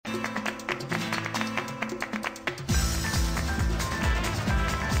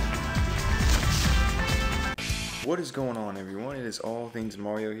What is going on, everyone? It is All Things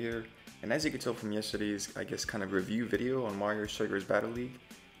Mario here, and as you can tell from yesterday's, kind of review video on Mario Strikers Battle League,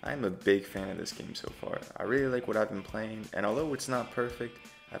 I am a big fan of this game so far. I really like what I've been playing, and although it's not perfect,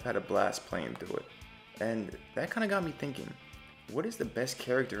 I've had a blast playing through it. And that kind of got me thinking, what is the best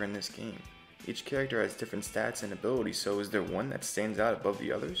character in this game? Each character has different stats and abilities, so is there one that stands out above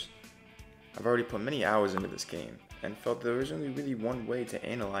the others? I've already put many hours into this game, and felt there was only really one way to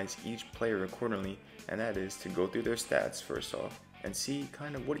analyze each player accordingly, and that is to go through their stats first off, and see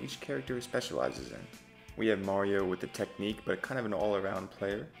kind of what each character specializes in. We have Mario with the technique, but kind of an all-around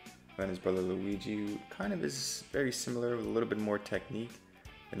player. Then his brother Luigi, who kind of is very similar with a little bit more technique.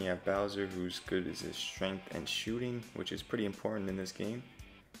 Then you have Bowser, who's good as his strength and shooting, which is pretty important in this game.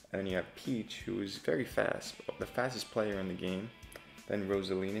 And then you have Peach, who is very fast, the fastest player in the game. Then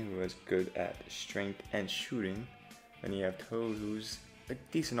Rosalina, who is good at strength and shooting. Then you have Toad, who's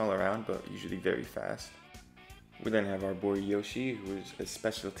decent all around, but usually very fast. We then have our boy Yoshi, who is a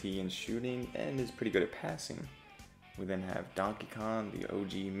specialty in shooting and is pretty good at passing. We then have Donkey Kong, the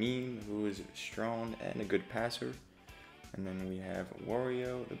OG meme, who is strong and a good passer. And then we have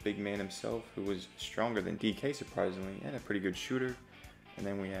Wario, the big man himself, who is stronger than DK surprisingly, and a pretty good shooter. And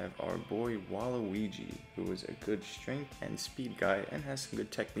then we have our boy Waluigi, who is a good strength and speed guy and has some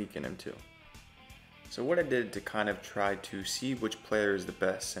good technique in him too. So what I did to kind of try to see which player is the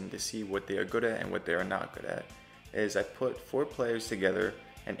best and to see what they are good at and what they are not good at is I put 4 players together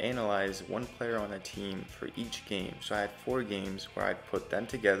and analyzed one player on a team for each game. So I had 4 games where I'd put them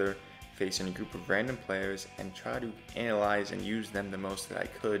together facing a group of random players and try to analyze and use them the most that I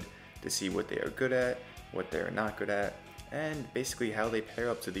could to see what they are good at, what they are not good at, and basically how they pair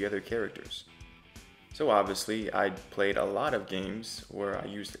up to the other characters. So obviously I played a lot of games where I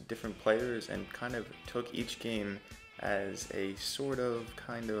used different players and kind of took each game as a sort of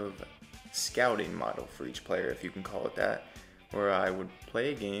kind of scouting model for each player, if you can call it that, where I would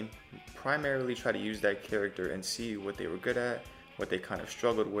play a game, primarily try to use that character and see what they were good at, what they kind of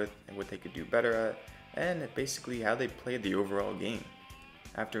struggled with, and what they could do better at, and basically how they played the overall game.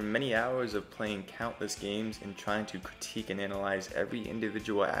 After many hours of playing countless games and trying to critique and analyze every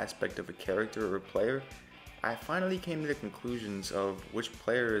individual aspect of a character or a player, I finally came to the conclusions of which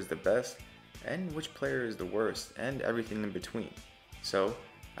player is the best and which player is the worst and everything in between. So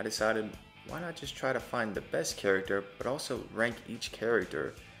I decided, why not just try to find the best character but also rank each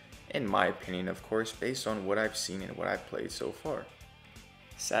character, in my opinion of course, based on what I've seen and what I've played so far.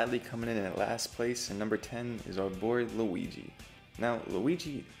 Sadly, coming in at last place and number 10 is our boy Luigi.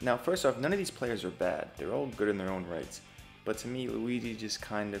 Now first off, none of these players are bad. They're all good in their own rights. But to me, Luigi just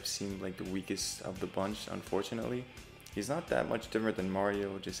kind of seemed like the weakest of the bunch, unfortunately. He's not that much different than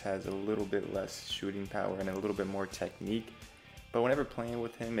Mario, just has a little bit less shooting power and a little bit more technique. But whenever playing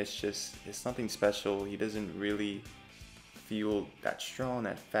with him, it's nothing special. He doesn't really feel that strong,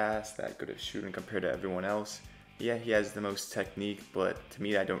 that fast, that good at shooting compared to everyone else. Yeah, he has the most technique, but to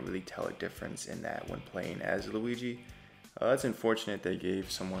me, I don't really tell a difference in that when playing as Luigi. It's unfortunate they gave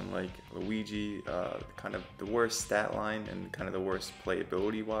someone like Luigi kind of the worst stat line and kind of the worst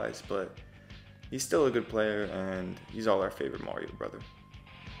playability wise, but he's still a good player and he's all our favorite Mario brother.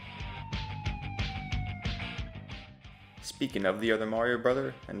 Speaking of the other Mario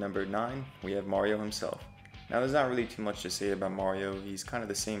brother, at number 9, we have Mario himself. Now there's not really too much to say about Mario. He's kind of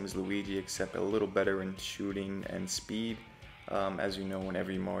the same as Luigi except a little better in shooting and speed. As you know, in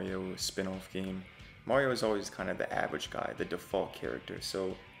every Mario spin-off game, Mario is always kind of the average guy, the default character,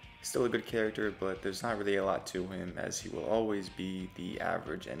 so still a good character, but there's not really a lot to him as he will always be the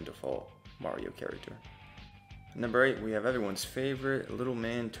average and default Mario character. Number 8, we have everyone's favorite little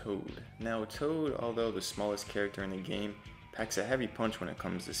man Toad. Now Toad, although the smallest character in the game, packs a heavy punch when it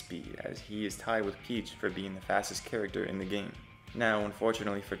comes to speed, as he is tied with Peach for being the fastest character in the game. Now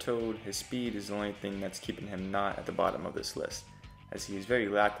unfortunately for Toad, his speed is the only thing that's keeping him not at the bottom of this list, as he is very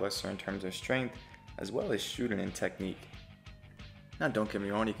lackluster in terms of strength, as well as shooting and technique. Now don't get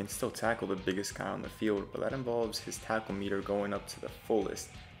me wrong, he can still tackle the biggest guy on the field, but that involves his tackle meter going up to the fullest,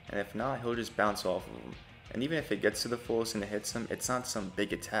 and if not, he'll just bounce off of him. And even if it gets to the fullest and it hits him, it's not some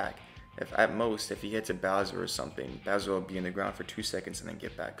big attack. At most, if he hits a Bowser or something, Bowser will be in the ground for 2 seconds and then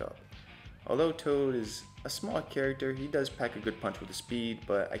get back up. Although Toad is a small character, he does pack a good punch with the speed,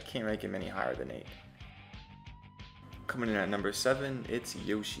 but I can't rank him any higher than 8. Coming in at number 7, it's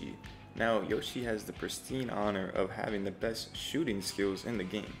Yoshi. Now, Yoshi has the pristine honor of having the best shooting skills in the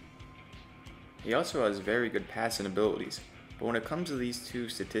game. He also has very good passing abilities, but when it comes to these two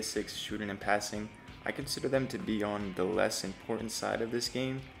statistics, shooting and passing, I consider them to be on the less important side of this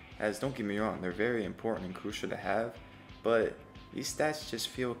game, as don't get me wrong, they're very important and crucial to have, but These stats just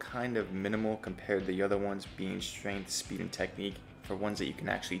feel kind of minimal compared to the other ones being strength, speed, and technique for ones that you can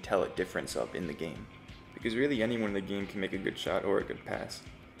actually tell a difference of in the game. Because really anyone in the game can make a good shot or a good pass.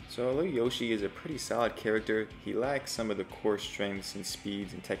 So although Yoshi is a pretty solid character, he lacks some of the core strengths and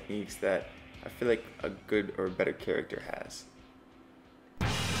speeds and techniques that I feel like a good or better character has.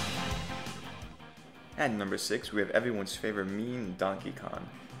 At number 6, we have everyone's favorite meme, Donkey Kong.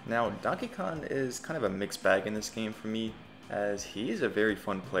 Now, Donkey Kong is kind of a mixed bag in this game for me, as he is a very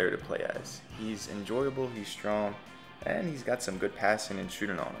fun player to play as. He's enjoyable, he's strong, and he's got some good passing and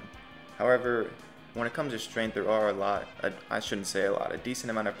shooting on him. However, when it comes to strength, there are a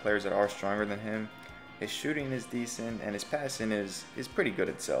decent amount of players that are stronger than him. His shooting is decent, and his passing is pretty good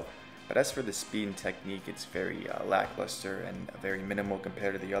itself. But as for the speed and technique, it's very lackluster and very minimal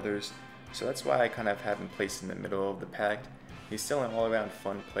compared to the others. So that's why I kind of have him placed in the middle of the pack. He's still an all-around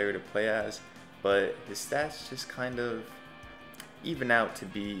fun player to play as, but his stats just kind of even out to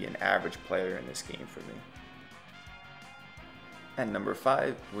be an average player in this game for me. At number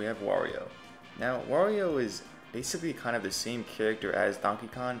 5, we have Wario. Now, Wario is basically kind of the same character as Donkey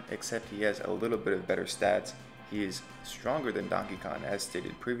Kong, except he has a little bit of better stats. He is stronger than Donkey Kong as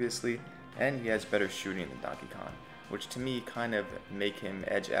stated previously, and he has better shooting than Donkey Kong, which to me kind of make him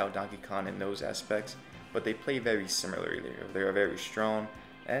edge out Donkey Kong in those aspects, but they play very similarly. They are very strong,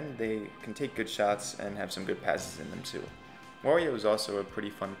 and they can take good shots and have some good passes in them too. Wario is also a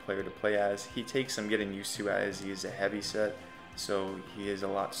pretty fun player to play as. He takes some getting used to as he is a heavy set, so he is a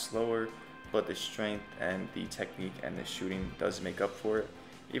lot slower, but the strength and the technique and the shooting does make up for it.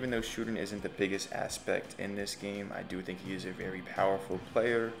 Even though shooting isn't the biggest aspect in this game, I do think he is a very powerful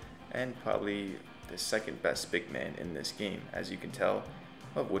player and probably the second best big man in this game, as you can tell,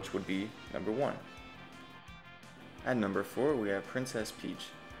 of which would be number 1. At number 4, we have Princess Peach.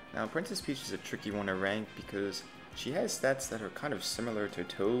 Now, Princess Peach is a tricky one to rank because she has stats that are kind of similar to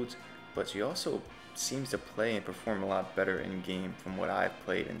Toad's, but she also seems to play and perform a lot better in game from what I've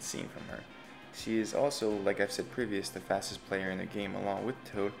played and seen from her. She is also, like I've said previous, the fastest player in the game along with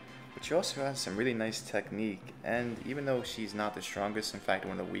Toad, but she also has some really nice technique, and even though she's not the strongest, in fact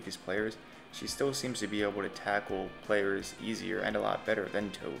one of the weakest players, she still seems to be able to tackle players easier and a lot better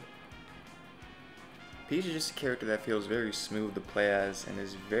than Toad. Peach is just a character that feels very smooth to play as and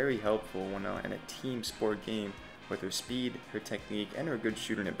is very helpful when in a team sport game with her speed, her technique, and her good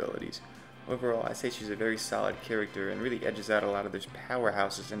shooting abilities. Overall, I say she's a very solid character and really edges out a lot of those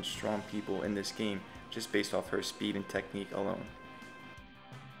powerhouses and strong people in this game just based off her speed and technique alone.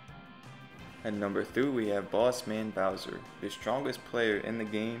 At number 3, we have Boss Man Bowser, the strongest player in the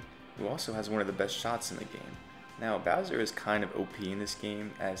game who also has one of the best shots in the game. Now, Bowser is kind of OP in this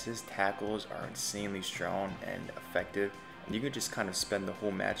game as his tackles are insanely strong and effective, and you can just kind of spend the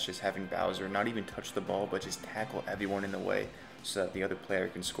whole match just having Bowser not even touch the ball but just tackle everyone in the way so that the other player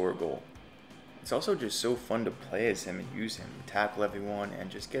can score a goal. It's also just so fun to play as him and use him, tackle everyone,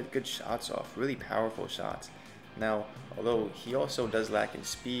 and just get good shots off, really powerful shots. Now, although he also does lack in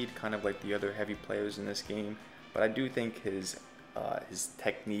speed, kind of like the other heavy players in this game, but I do think his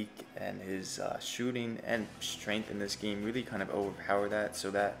technique and his shooting and strength in this game really kind of overpower that, so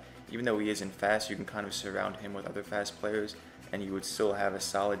that even though he isn't fast, you can kind of surround him with other fast players, and you would still have a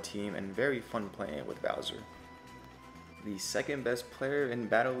solid team and very fun playing with Bowser. The second best player in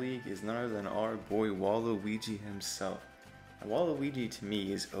Battle League is none other than our boy Waluigi himself. Now, Waluigi to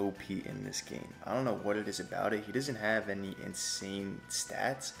me is OP in this game. I don't know what it is about it. He doesn't have any insane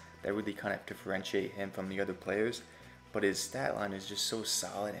stats that really kind of differentiate him from the other players, but his stat line is just so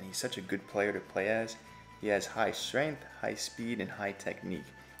solid and he's such a good player to play as. He has high strength, high speed, and high technique.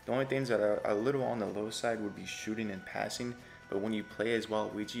 The only things that are a little on the low side would be shooting and passing, but when you play as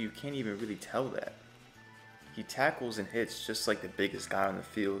Waluigi, you can't even really tell that. He tackles and hits just like the biggest guy on the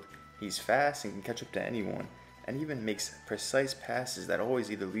field. He's fast and can catch up to anyone, and even makes precise passes that always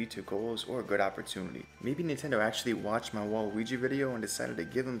either lead to goals or a good opportunity. Maybe Nintendo actually watched my Waluigi video and decided to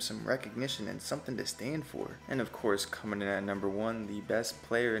give him some recognition and something to stand for. And of course, coming in at number 1, the best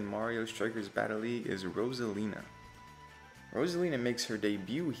player in Mario Strikers Battle League is Rosalina. Rosalina makes her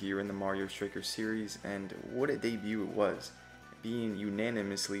debut here in the Mario Strikers series, and what a debut it was, being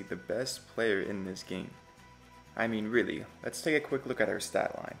unanimously the best player in this game. I mean, really, let's take a quick look at her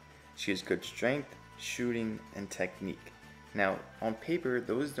stat line. She has good strength, shooting, and technique. Now, on paper,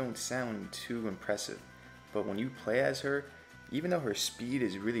 those don't sound too impressive, but when you play as her, even though her speed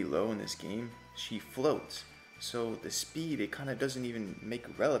is really low in this game, she floats. So the speed, it kind of doesn't even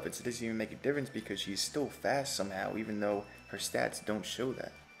make relevance. It doesn't even make a difference because she's still fast somehow, even though her stats don't show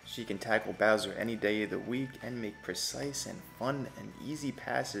that. She can tackle Bowser any day of the week and make precise and fun and easy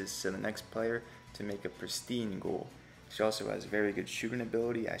passes to the next player to make a pristine goal. She also has very good shooting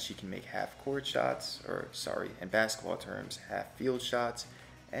ability as she can make half-court shots, or sorry, in basketball terms, half-field shots,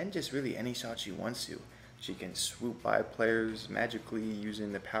 and just really any shot she wants to. She can swoop by players magically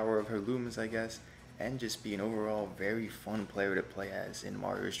using the power of her looms, I guess, and just be an overall very fun player to play as in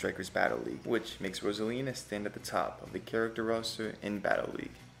Mario Strikers Battle League, which makes Rosalina stand at the top of the character roster in Battle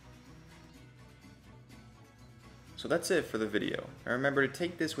League. So that's it for the video. And remember to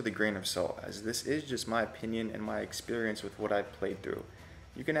take this with a grain of salt, as this is just my opinion and my experience with what I've played through.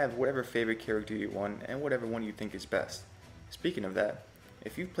 You can have whatever favorite character you want and whatever one you think is best. Speaking of that,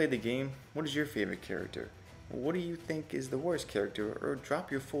 if you've played the game, what is your favorite character? What do you think is the worst character, or drop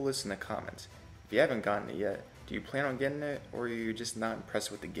your full list in the comments. If you haven't gotten it yet, do you plan on getting it, or are you just not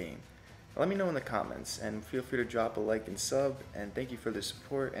impressed with the game? Let me know in the comments, and feel free to drop a like and sub, and thank you for the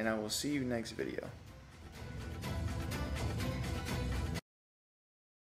support, and I will see you next video.